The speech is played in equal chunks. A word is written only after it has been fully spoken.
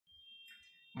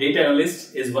Data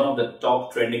analyst is one of the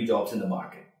top trending jobs in the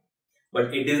market,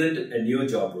 but it isn't a new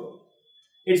job role.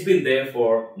 It's been there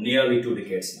for nearly 2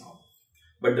 decades now.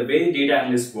 But the way data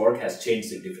analysts work has changed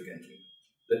significantly.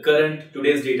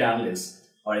 Today's data analysts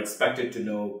are expected to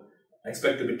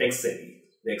be tech savvy.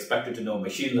 They're expected to know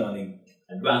machine learning,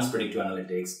 advanced predictive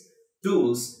analytics,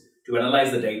 tools to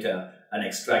analyze the data and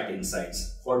extract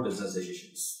insights for business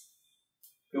decisions.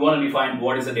 We want to define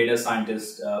what is a data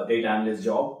analyst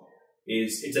job.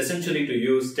 It's essentially to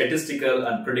use statistical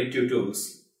and predictive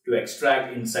tools to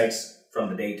extract insights from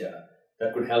the data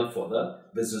that could help for the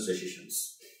business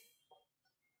decisions.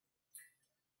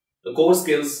 The core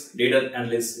skills data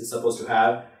analyst is supposed to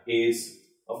have is,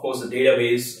 of course, the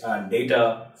database and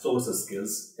data sources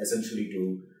skills, essentially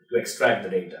to extract the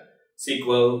data.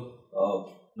 SQL,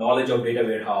 knowledge of data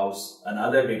warehouse and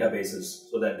other databases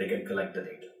so that they can collect the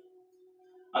data.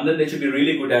 And then they should be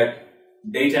really good at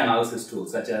data analysis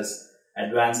tools such as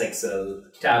advanced Excel,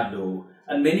 Tableau,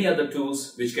 and many other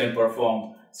tools which can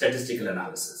perform statistical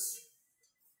analysis.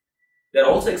 They're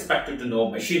also expected to know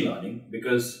machine learning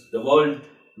because the world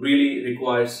really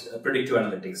requires predictive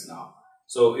analytics now.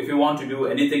 So if you want to do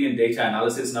anything in data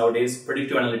analysis nowadays,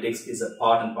 predictive analytics is a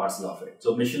part and parcel of it.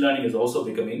 So machine learning is also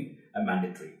becoming a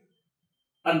mandatory.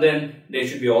 And then they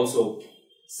should be also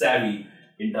savvy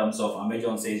in terms of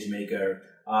Amazon SageMaker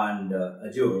and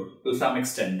Azure to some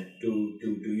extent to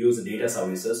use the data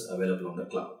services available on the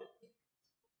cloud.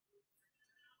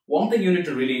 One thing you need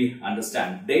to really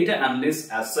understand, data analyst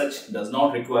as such does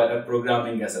not require a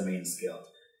programming as a main skill.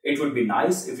 It would be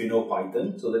nice if you know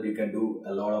Python so that you can do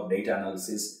a lot of data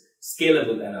analysis,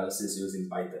 scalable analysis using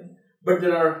Python. But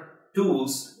there are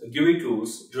tools, GUI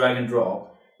tools, drag and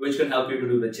drop, which can help you to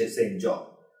do the same job.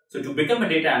 So to become a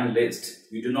data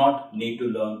analyst, you do not need to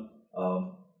learn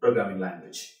programming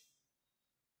language.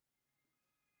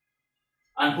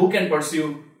 And who can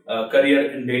pursue a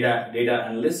career in data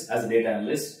analyst as a data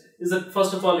analyst is that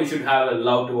first of all you should have a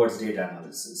love towards data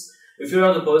analysis. If you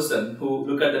are the person who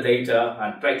look at the data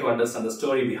and try to understand the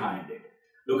story behind it,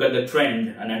 look at the trend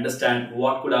and understand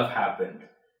what could have happened,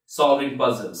 solving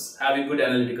puzzles, having good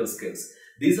analytical skills,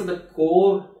 these are the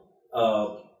core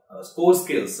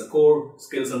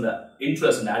skills and the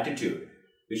interest and attitude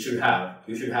you should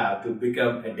have to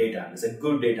become a data analyst, a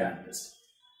good data analyst.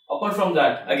 Apart from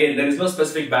that, again, there is no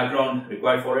specific background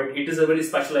required for it. It is a very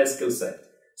specialized skill set.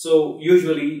 So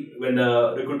usually when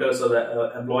the recruiters or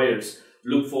the employers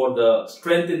look for the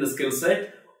strength in the skill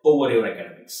set over your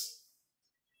academics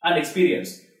and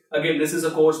experience. Again, this is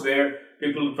a course where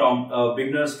people from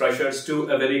beginners, freshers to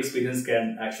a very experienced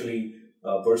can actually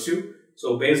pursue.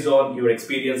 So based on your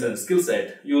experience and skill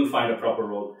set, you will find a proper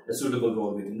role, a suitable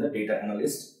role within the data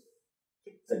analyst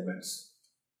segments.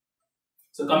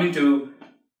 So coming to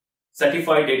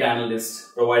Certified Data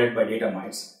Analyst provided by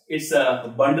DataMites. It's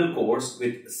a bundle course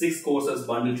with 6 courses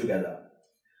bundled together.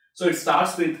 So it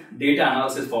starts with data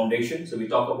analysis foundation. So we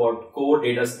talk about core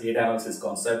data analysis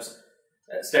concepts,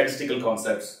 statistical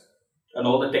concepts, and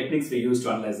all the techniques we use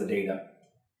to analyze the data.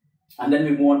 And then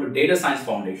we move on to data science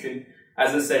foundation.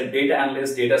 As I said, data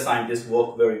analysts, data scientists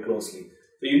work very closely.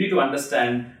 So you need to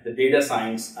understand the data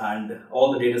science and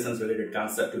all the data science related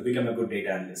concepts to become a good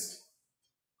data analyst.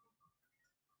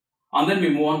 And then we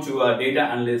move on to a data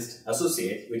analyst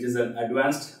associate, which is an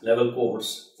advanced level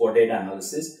course for data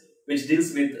analysis, which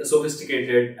deals with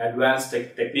sophisticated advanced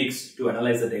techniques to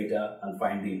analyze the data and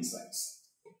find the insights.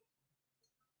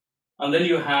 And then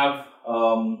you have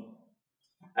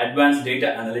advanced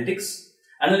data analytics.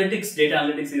 Data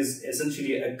analytics is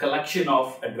essentially a collection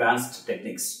of advanced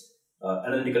techniques,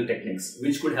 analytical techniques,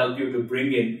 which could help you to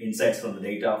bring in insights from the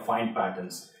data, find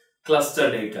patterns, cluster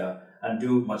data, and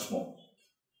do much more.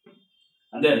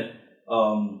 And then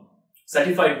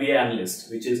Certified BI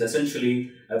Analyst, which is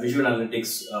essentially a visual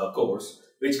analytics course,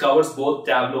 which covers both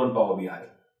Tableau and Power BI.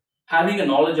 Having a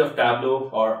knowledge of Tableau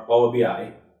or Power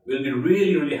BI will be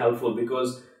really, really helpful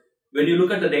because when you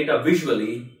look at the data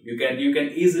visually, you can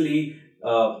easily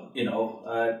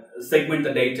segment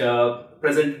the data,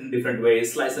 present it in different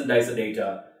ways, slice and dice the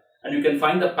data, and you can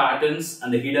find the patterns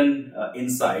and the hidden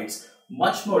insights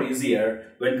much more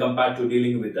easier when compared to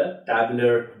dealing with the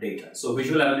tabular data. So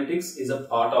visual analytics is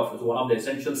one of the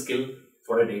essential skills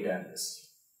for a data analyst.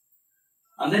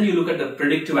 And then you look at the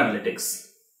predictive analytics.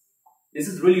 This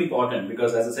is really important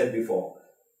because, as I said before,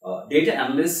 data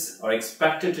analysts are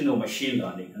expected to know machine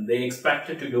learning and they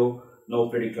expected to know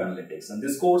predictive analytics. And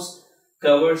this course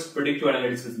covers predictive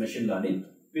analytics with machine learning,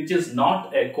 which is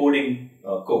not a coding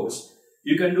course.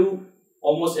 You can do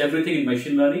almost everything in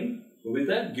machine learning with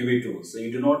a GUI tool, so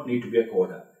you do not need to be a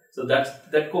coder. So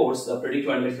that course, the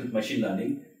predictive analytics with machine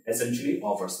learning, essentially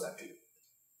offers that to you.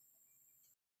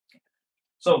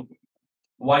 So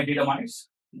why DataMites?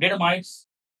 DataMites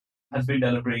has been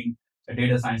delivering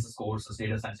data sciences courses,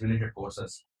 data science related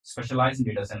courses, specialized in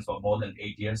data science for more than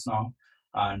 8 years now.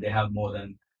 And they have more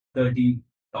than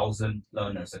 30,000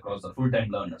 learners across the full-time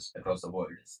learners across the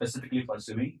world, specifically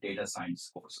pursuing data science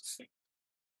courses.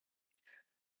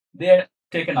 They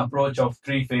take an approach of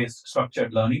three-phase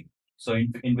structured learning. So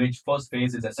in which first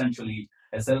phase is essentially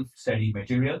a self-study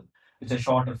material. It's a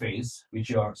shorter phase, which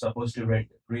you are supposed to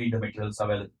read the materials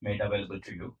made available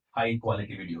to you, high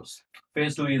quality videos.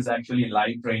 Phase two is actually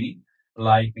live training,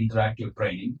 live interactive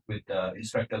training with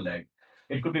instructor led.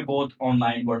 It could be both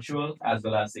online, virtual, as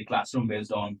well as the classroom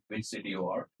based on which city you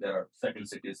are. There are certain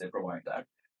cities that provide that.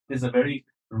 This is a very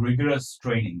rigorous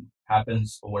training,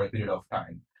 happens over a period of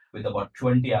time with about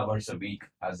 20 hours a week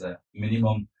as a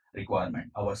minimum learning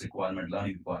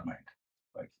requirement.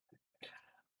 Right?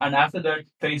 And after that,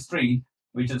 phase three,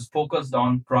 which is focused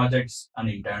on projects and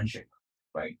internship.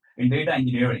 Right? In data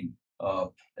engineering,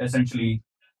 essentially,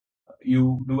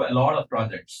 you do a lot of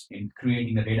projects in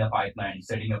creating a data pipeline,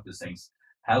 setting up these things,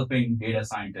 helping data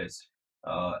scientists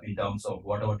in terms of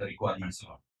whatever the requirements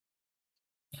are.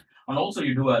 And also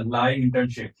you do a live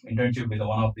internship with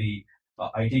one of the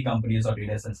IT companies or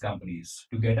data science companies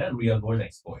to get a real world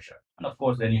exposure. And of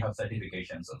course, then you have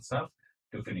certifications and stuff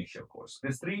to finish your course.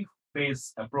 This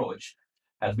three-phase approach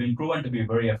has been proven to be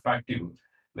very effective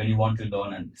when you want to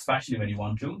learn, and especially when you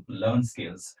want to learn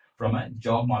skills from a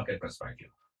job market perspective.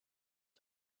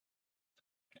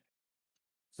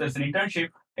 So it's an internship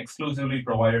exclusively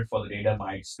provided for the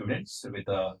DataMites students with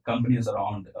companies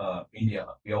around India.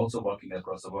 We're also working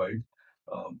across the world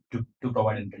to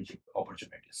provide internship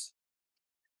opportunities.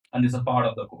 And this is a part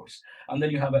of the course. And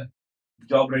then you have a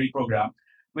job ready program,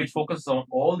 which focuses on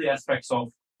all the aspects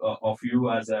of you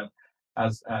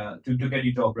to get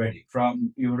your job ready,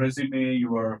 from your resume,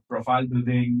 your profile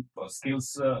building,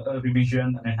 skills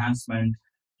revision and enhancement,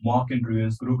 mock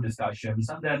interviews, group discussions,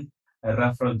 and then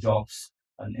referral jobs,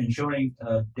 and ensuring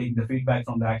taking the feedback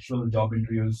from the actual job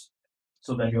interviews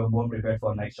so that you're more prepared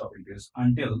for next job interviews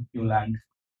until you land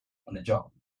on a job.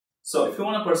 So if you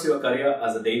want to pursue a career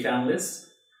as a data analyst,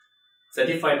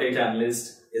 Certified Data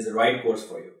Analyst is the right course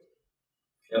for you.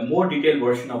 A more detailed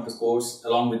version of this course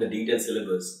along with the detailed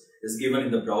syllabus is given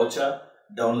in the brochure,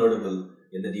 downloadable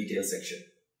in the details section.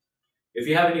 If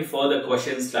you have any further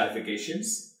questions,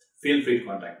 clarifications, feel free to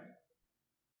contact me.